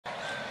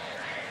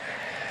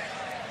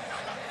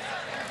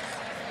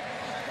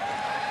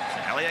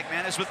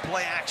Kaliakmanis with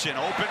play action.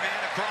 Open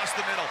man across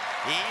the middle.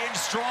 Ian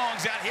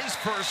Strong's got his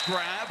first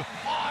grab.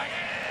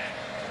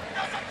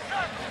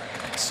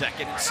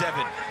 2nd and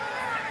 7.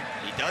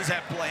 He does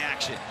have play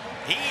action.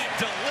 He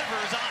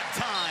delivers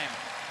on time.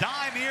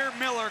 Dymere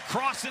Miller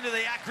crossed into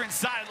the Akron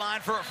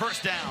sideline for a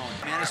first down.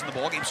 Manis in the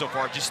ballgame so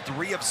far, just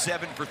 3 of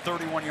 7 for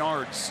 31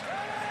 yards.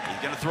 He's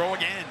going to throw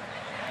again.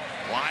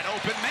 Wide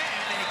open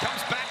man, and he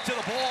comes back to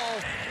the ball.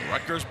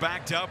 Rutgers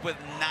backed up with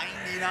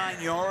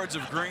 99 yards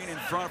of green in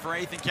front for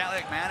Athan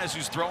Kaliakmanis,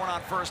 who's throwing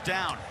on first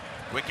down.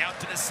 Quick out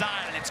to the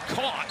side, and it's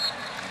caught.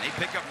 And they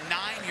pick up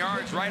 9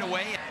 yards right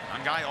away.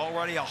 One guy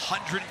already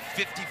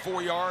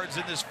 154 yards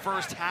in this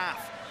first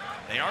half.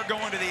 They are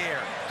going to the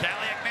air.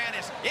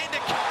 Kaliakmanis into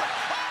cover.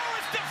 Oh,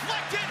 it's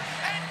deflected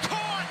and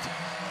caught.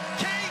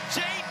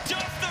 KJ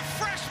Duff, the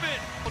freshman.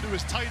 To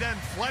his tight end,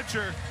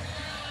 Fletcher.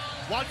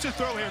 Watch the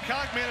throw here.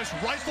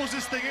 Kaliakmanis rifles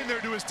this thing in there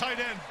to his tight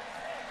end.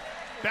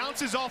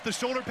 Bounces off the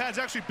shoulder pads,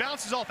 actually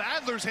bounces off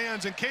Adler's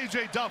hands, and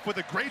KJ Duff with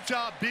a great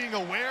job being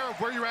aware of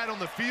where you're at on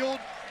the field.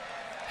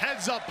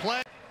 Heads up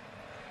play.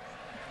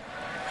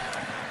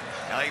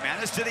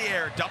 Kaliakmanis to the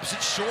air, dumps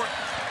it short.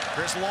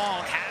 Chris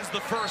Long has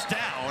the first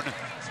down.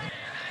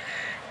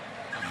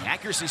 The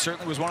accuracy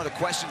certainly was one of the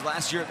questions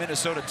last year at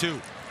Minnesota too.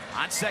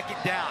 On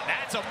 2nd down,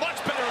 that's a much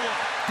better look.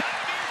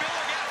 Dymere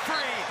Miller got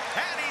free,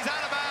 and he's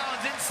out of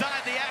bounds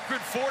inside the Akron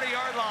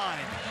 40-yard line.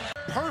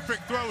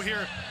 Perfect throw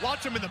here.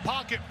 Watch him in the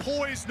pocket,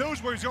 poised,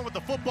 knows where he's going with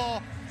the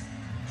football.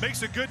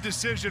 Makes a good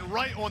decision,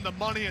 right on the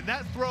money, and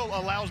that throw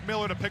allows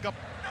Miller to pick up.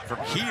 From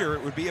here,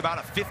 it would be about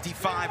a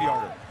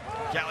 55-yarder.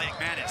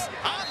 Kaliakmanis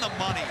on the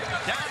money,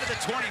 down to the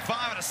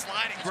 25 and a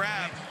sliding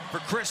grab for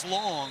Chris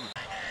Long.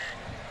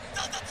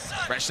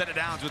 Fresh set of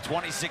downs with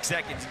 26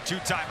 seconds and 2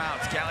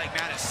 timeouts.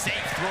 Kaliakmanis, safe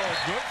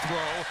throw, good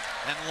throw,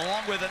 and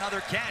Long with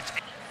another catch.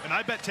 And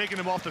I bet taking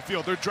him off the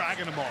field, they're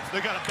dragging him off.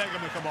 They got to beg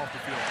him to come off the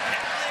field.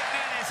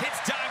 Kaliakmanis hits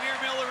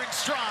Dymere Miller in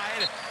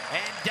stride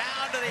and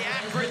down to the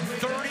Akron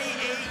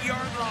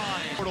 38-yard line.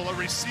 A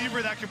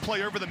receiver that can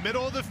play over the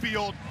middle of the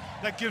field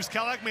that gives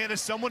Kaliakmanis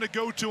someone to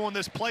go to on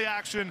this play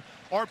action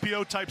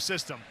RPO type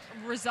system.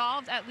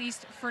 Resolved, at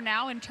least for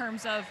now, in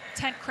terms of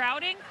tent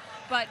crowding.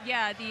 But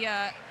yeah,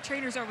 the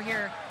trainers over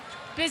here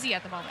busy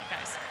at the moment,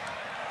 guys.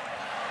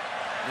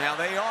 Now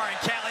they are, and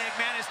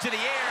Kaliakmanis to the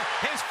air.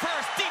 His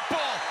first deep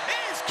ball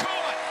is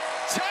caught.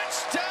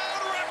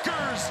 Touchdown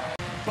Rutgers!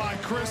 By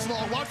Chris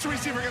Long. Watch the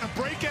receiver going to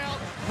break out,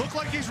 look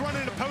like he's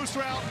running a post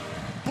route,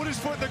 put his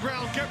foot in the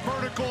ground, get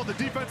vertical. The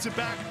defensive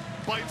back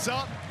bites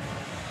up,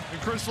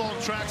 and Chris Long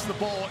tracks the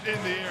ball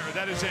in the air.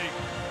 That is a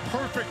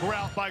perfect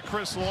route by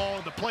Chris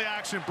Long. The play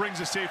action brings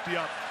the safety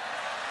up.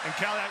 And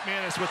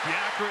Kaliakmanis with the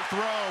accurate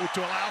throw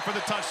to allow for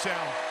the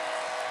touchdown.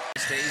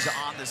 Stays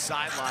on the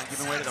sideline,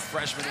 giving way to the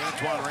freshman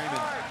Antoine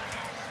Raymond.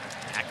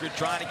 Akron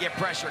trying to get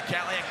pressure.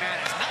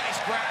 Kaliakmanis, nice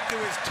grab to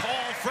his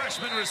tall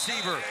freshman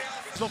receiver.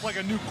 Looks like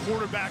a new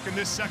quarterback in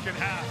this second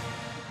half.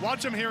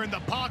 Watch him here in the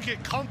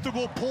pocket,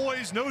 comfortable,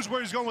 poised, knows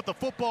where he's going with the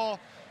football,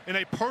 in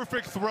a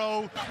perfect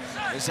throw.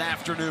 This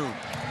afternoon,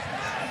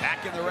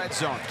 back in the red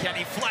zone,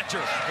 Kenny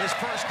Fletcher, his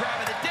first grab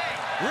of the day,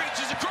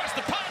 reaches across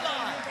the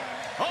pylon.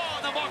 Oh,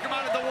 and they'll mark him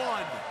out at the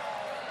 1.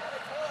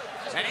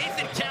 And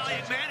Athan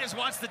Kaliakmanis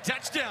wants the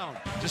touchdown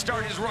to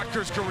start his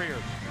Rutgers career.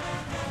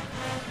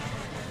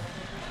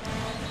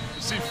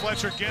 You see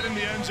Fletcher get in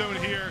the end zone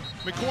here.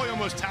 McCoy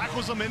almost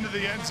tackles him into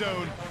the end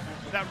zone.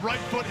 That right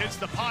foot hits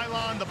the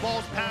pylon. The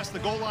ball's past the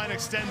goal line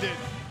extended.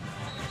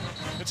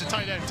 It's a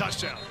tight end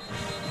touchdown.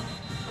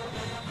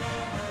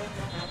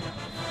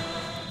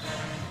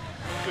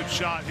 Good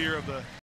shot here of the